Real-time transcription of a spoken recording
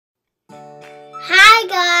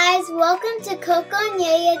guys, welcome to Coco and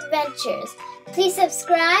Yay Adventures. Please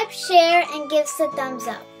subscribe, share, and give us a thumbs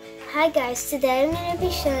up. Hi guys, today I'm going to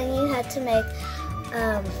be showing you how to make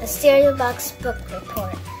a cereal box book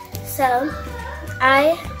report. So,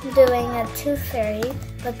 I'm doing a Tooth Fairy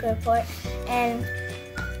book report, and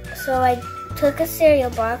so I took a cereal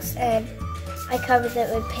box and I covered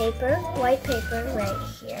it with paper, white paper right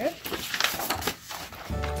here.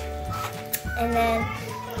 And then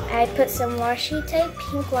I put some washi tape,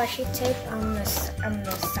 pink washi tape on the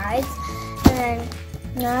sides. And then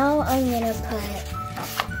now I'm gonna put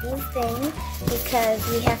these things because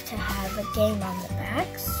we have to have a game on the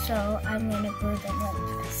back. So I'm gonna glue them like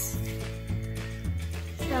this.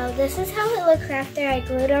 So this is how it looks after I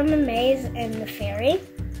glued on the maze and the fairy.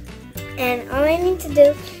 And all I need to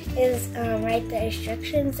do is write the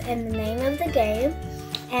instructions and the name of the game.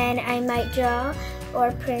 And I might draw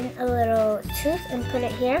or print a little tooth and put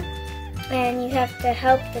it here. And you have to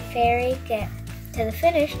help the fairy get to the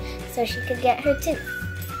finish so she could get her tooth.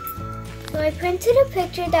 So I printed a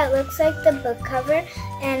picture that looks like the book cover,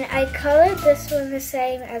 and I colored this one the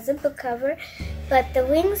same as the book cover, but the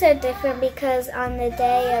wings are different because on the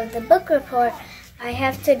day of the book report, I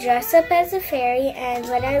have to dress up as a fairy, and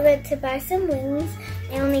when I went to buy some wings,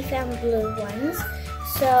 I only found blue ones.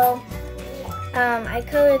 So I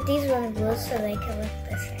colored these ones blue so they can look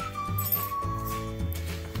the same.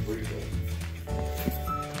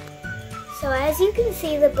 So as you can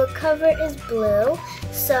see, the book cover is blue.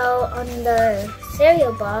 So on the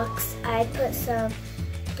cereal box, I put some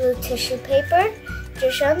blue tissue paper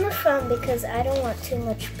just on the front because I don't want too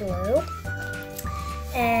much blue.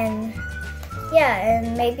 And yeah,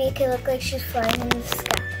 and maybe it can look like she's flying in the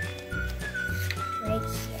sky. Right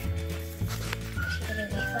here. She's gonna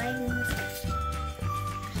be flying in the sky.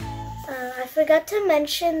 I forgot to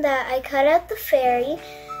mention that I cut out the fairy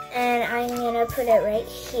and I'm gonna put it right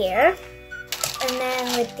here. And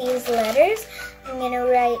then with these letters, I'm gonna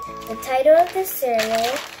write the title of the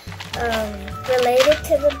cereal related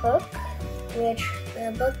to the book, which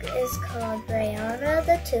the book is called Brianna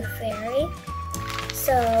the Tooth Fairy.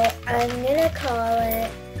 So I'm gonna call it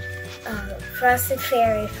Frosted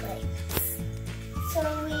Fairy Flakes. So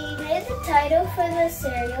we made the title for the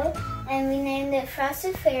cereal and we named it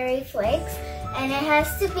Frosted Fairy Flakes, and it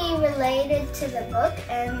has to be related to the book,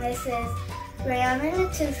 and this is Brianna the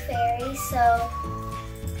Tooth Fairy, so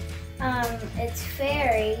it's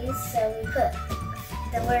fairies, so we put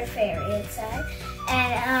the word fairy inside.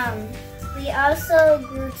 And we also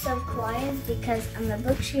glued some coins because on the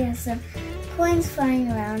book she has some coins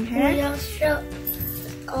flying around her. We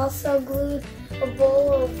also glued a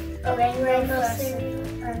bowl of rainbow cereal.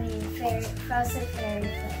 Frosted Fairy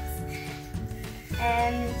Flakes.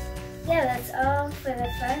 And yeah, that's all for the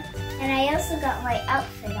fun. And I also got my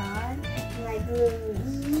outfit on, my blue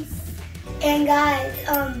wings. And guys,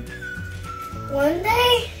 one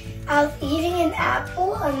day I was eating an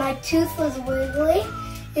apple and my tooth was wiggly,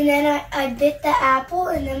 and then I bit the apple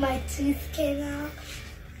and then my tooth came out.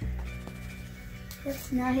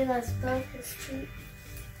 Yes, now he lost both his teeth.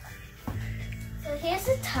 So here's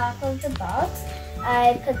the top of the box.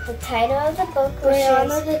 I put the title of the book, which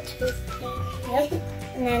Brianna is the Tooth Fairy. Yep.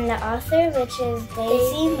 And then the author, which is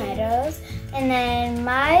Daisy Meadows. And then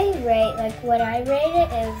my rate, like what I rate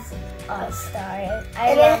it, is All-Star.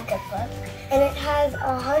 I love the book. And it has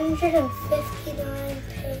 159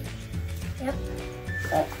 pages. Yep.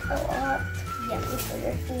 That's a lot. Yep.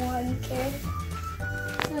 For one kid.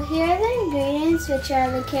 So here are the ingredients, which are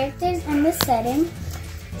the characters and the setting.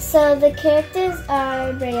 So the characters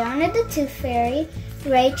are Brianna the Tooth Fairy,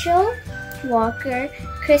 Rachel Walker,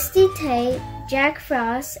 Christy Tate, Jack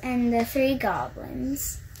Frost, and the 3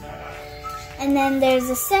 goblins. And then there's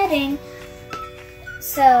a setting.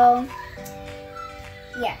 So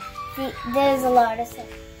yeah, there's a lot of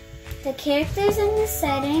settings. The characters in the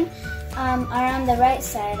setting are on the right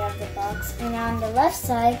side of the box, and on the left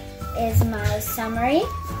side is my summary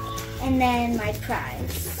and then my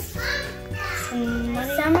prize. The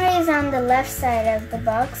summary is on the left side of the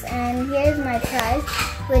box, and here's my prize,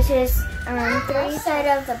 which is on the right side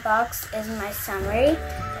of the box is my summary.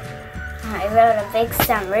 I wrote a big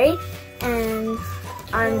summary, and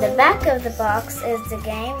on the back of the box is the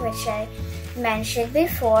game, which I mentioned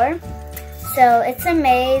before. So it's a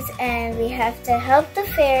maze, and we have to help the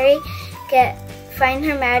fairy find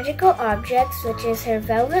her magical objects, which is her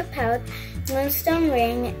velvet pouch, moonstone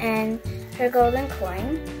ring, and her golden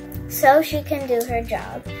coin, so she can do her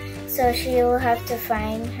job. So she will have to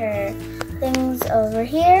find her things over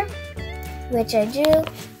here, which I do,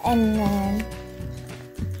 and then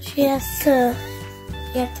She has to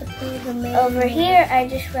You have to play the main Over here, I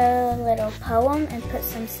just wrote a little poem and put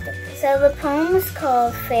some stickers. So the poem is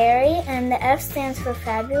called Fairy, and the F stands for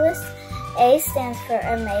fabulous, A stands for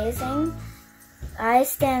amazing, I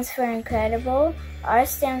stands for incredible, R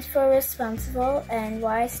stands for responsible, and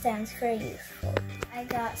Y stands for youthful. I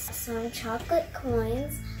got some chocolate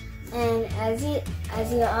coins, and as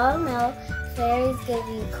you all know, fairies give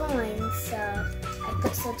you coins, so I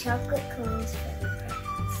put some chocolate coins for the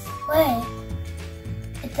purpose. Wait,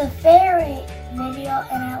 it's a fairy video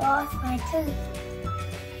and I lost my tooth.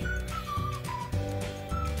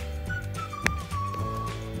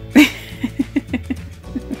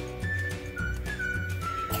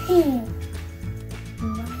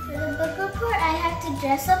 For the book report, I have to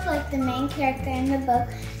dress up like the main character in the book,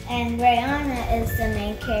 and Brianna is the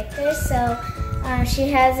main character, so she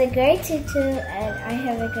has a gray tutu and I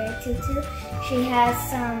have a gray tutu. She has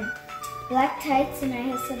some black tights and I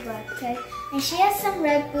have some black tights. And she has some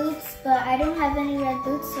red boots, but I don't have any red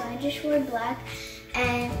boots, so I just wear black.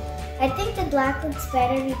 And I think the black looks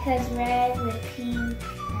better because red with pink,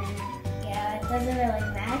 and yeah, it doesn't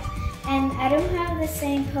really match. And I don't have the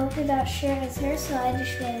same polka dot shirt as her, so I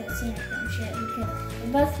just wear this unicorn shirt because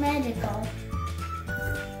they're both magical.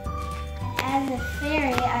 And as a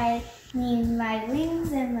fairy, I need my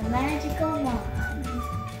wings and the magical wand.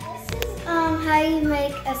 This is how you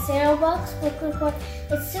make a cereal box book report.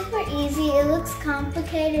 It's super easy. It looks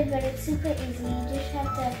complicated, but it's super easy. You just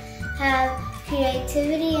have to have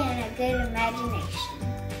creativity and a good imagination.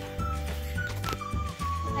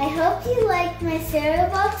 I hope you liked my cereal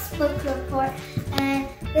box book report, and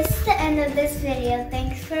this is the end of this video.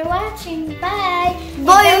 Thanks for watching. Bye!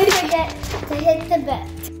 Bye! And don't forget to hit the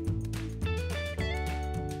bell.